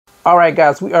All right,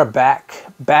 guys, we are back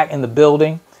in the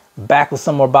building, back with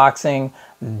some more boxing.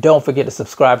 Don't forget to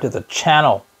subscribe to the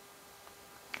channel,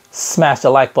 smash the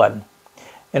like button,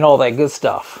 and all that good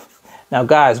stuff. Now,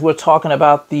 guys, we're talking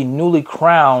about the newly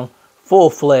crowned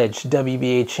full-fledged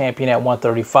WBA champion at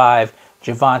 135,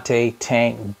 Gervonta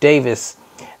Tank Davis.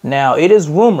 Now, it is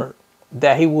rumored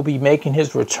that he will be making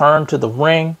his return to the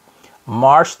ring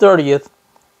March 30th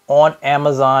on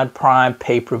Amazon Prime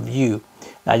pay-per-view.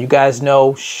 Now, you guys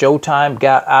know Showtime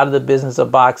got out of the business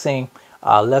of boxing,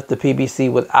 left the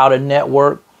PBC without a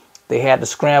network. They had to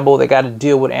scramble. They got to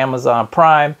deal with Amazon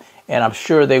Prime, and I'm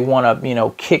sure they want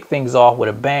to, kick things off with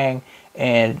a bang.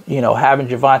 And, having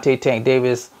Gervonta Tank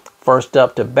Davis first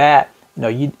up to bat,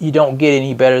 you don't get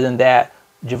any better than that.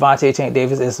 Gervonta Tank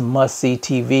Davis is must-see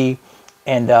TV,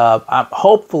 and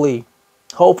hopefully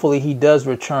he does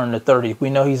return to 30.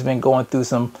 We know he's been going through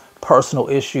some personal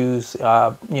issues,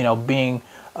 being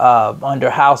under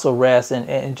house arrest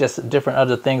and just different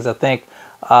other things. I think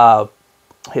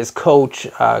his coach,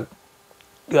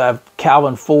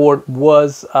 Calvin Ford,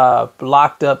 was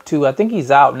locked up too. I think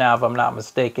he's out now, if I'm not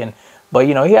mistaken. But,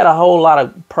 he had a whole lot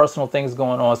of personal things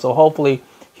going on. So hopefully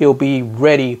he'll be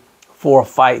ready for a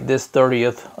fight this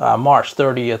March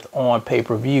 30th on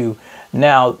pay-per-view.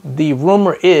 Now, the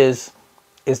rumor is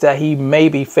that he may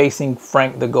be facing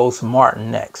Frank the Ghost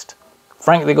Martin next.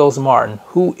 Frank the Ghost Martin,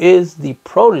 who is the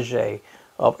protege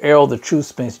of Errol the True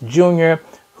Spence Jr.,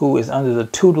 who is under the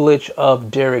tutelage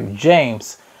of Derrick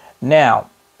James.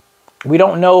 Now, we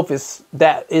don't know if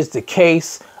that is the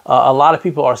case. A lot of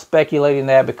people are speculating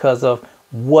that because of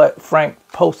what Frank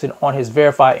posted on his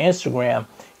verified Instagram.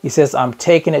 He says, "I'm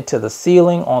taking it to the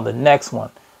ceiling on the next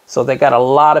one." So they got a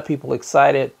lot of people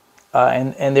excited.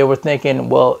 And they were thinking,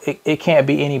 well, it can't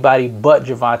be anybody but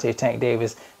Gervonta Tank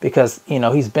Davis because,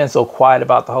 he's been so quiet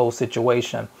about the whole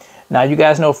situation. Now, you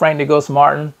guys know Frank the Ghost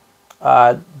Martin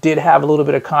did have a little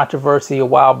bit of controversy a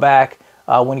while back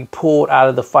when he pulled out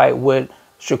of the fight with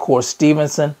Shakur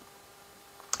Stevenson.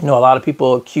 A lot of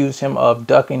people accused him of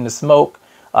ducking the smoke,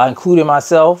 including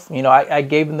myself. I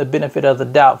gave him the benefit of the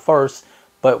doubt first,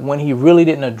 but when he really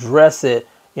didn't address it,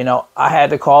 I had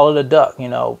to call it a duck.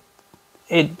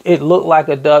 It looked like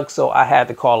a duck, so I had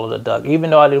to call it a duck.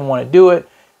 Even though I didn't want to do it,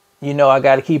 I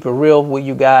got to keep it real with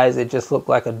you guys. It just looked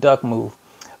like a duck move.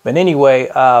 But anyway,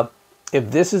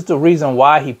 if this is the reason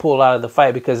why he pulled out of the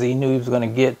fight, because he knew he was going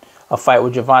to get a fight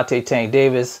with Gervonta Tank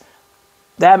Davis,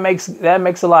 that makes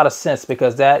a lot of sense,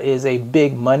 because that is a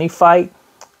big money fight.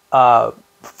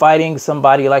 Fighting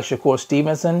somebody like Shakur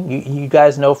Stevenson, you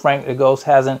guys know Frank the Ghost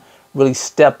hasn't really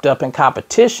stepped up in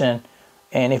competition.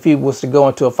 And if he was to go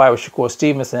into a fight with Shakur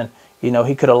Stevenson,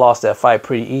 he could have lost that fight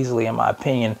pretty easily, in my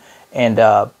opinion. And,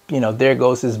 there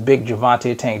goes his big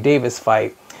Gervonta Tank Davis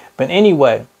fight. But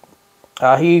anyway,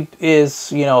 he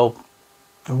is,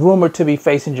 rumored to be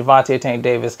facing Gervonta Tank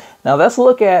Davis. Now, let's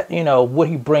look at, what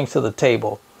he brings to the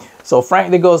table. So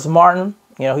Frank the Ghost Martin,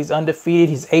 he's undefeated.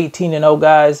 He's 18-0,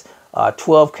 guys,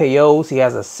 12 KOs. He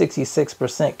has a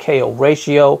 66% KO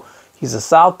ratio. He's a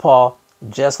southpaw,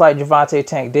 just like Gervonta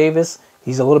Tank Davis.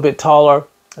 He's a little bit taller.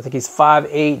 I think he's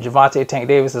 5'8". Gervonta Tank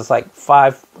Davis is like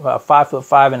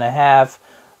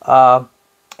 5'5.5".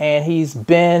 And he's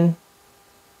been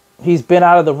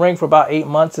out of the ring for about 8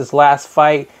 months. His last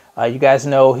fight, you guys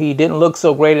know he didn't look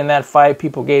so great in that fight.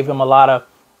 People gave him a lot of,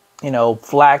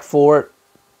 flack for it.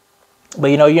 But,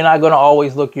 you're not going to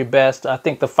always look your best. I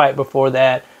think the fight before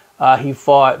that, he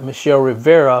fought Michelle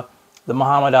Rivera, the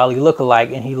Muhammad Ali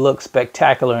lookalike, and he looked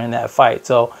spectacular in that fight.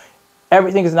 So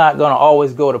everything is not going to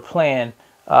always go to plan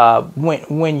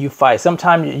when you fight.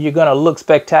 Sometimes you're going to look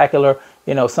spectacular.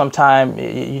 Sometimes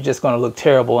you're just going to look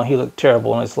terrible, and he looked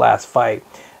terrible in his last fight.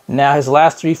 Now, his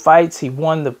last 3 fights, he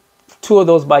won 2 of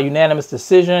those by unanimous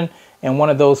decision and 1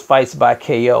 of those fights by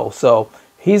KO. So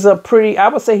I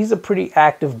would say he's a pretty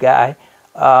active guy.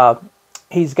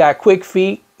 He's got quick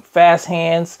feet, fast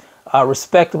hands,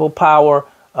 respectable power.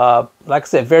 Like I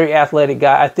said, very athletic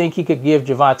guy. I think he could give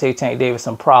Gervonta Tank Davis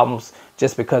some problems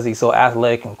just because he's so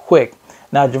athletic and quick.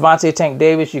 Now, Gervonta Tank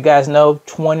Davis, you guys know,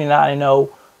 29-0,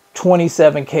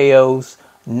 27 KOs,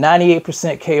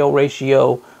 98% KO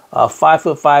ratio,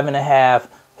 5'5.5".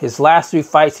 His last 3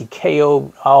 fights, he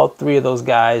KO'd all 3 of those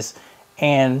guys.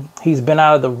 And he's been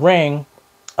out of the ring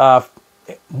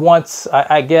once,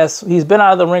 I guess. He's been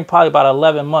out of the ring probably about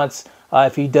 11 months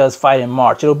if he does fight in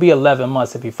March. It'll be 11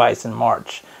 months if he fights in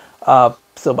March.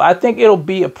 So I think it'll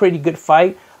be a pretty good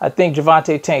fight. I think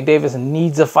Gervonta Tank Davis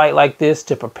needs a fight like this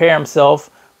to prepare himself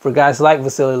for guys like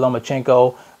Vasily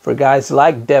Lomachenko, for guys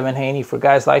like Devin Haney, for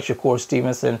guys like Shakur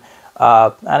Stevenson.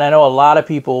 And I know a lot of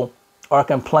people are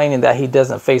complaining that he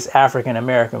doesn't face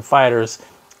African-American fighters.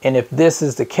 And if this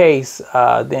is the case,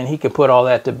 then he could put all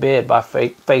that to bed by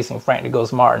facing Frank the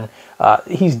Ghost Martin.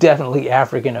 He's definitely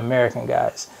African American,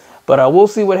 guys. But we'll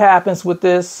see what happens with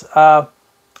this.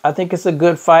 I think it's a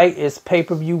good fight. It's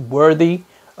pay-per-view worthy.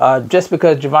 Just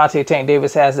because Gervonta Tank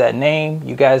Davis has that name,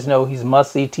 you guys know he's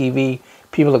must-see TV.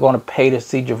 People are going to pay to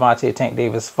see Gervonta Tank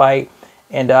Davis fight.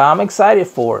 And I'm excited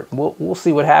for it. We'll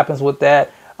see what happens with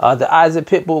that. The Isaac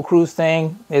Pitbull Cruz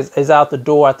thing is out the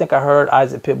door. I think I heard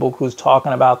Isaac Pitbull Cruz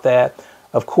talking about that.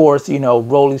 Of course, you know,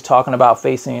 Rolly's talking about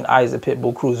facing Isaac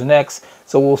Pitbull Cruz next.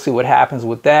 So we'll see what happens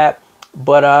with that.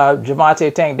 But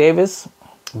Gervonta Tank Davis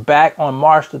back on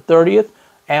March the 30th.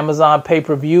 Amazon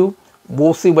pay-per-view.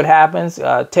 We'll see what happens.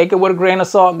 Take it with a grain of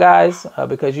salt, guys,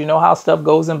 because you know how stuff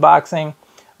goes in boxing.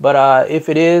 But if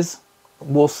it is,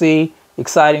 we'll see.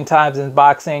 Exciting times in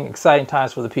boxing, exciting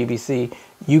times for the PBC.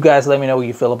 You guys let me know what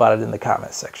you feel about it in the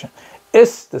comments section.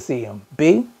 It's the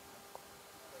CMB.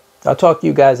 I'll talk to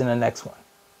you guys in the next one.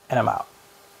 And I'm out.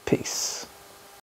 Peace.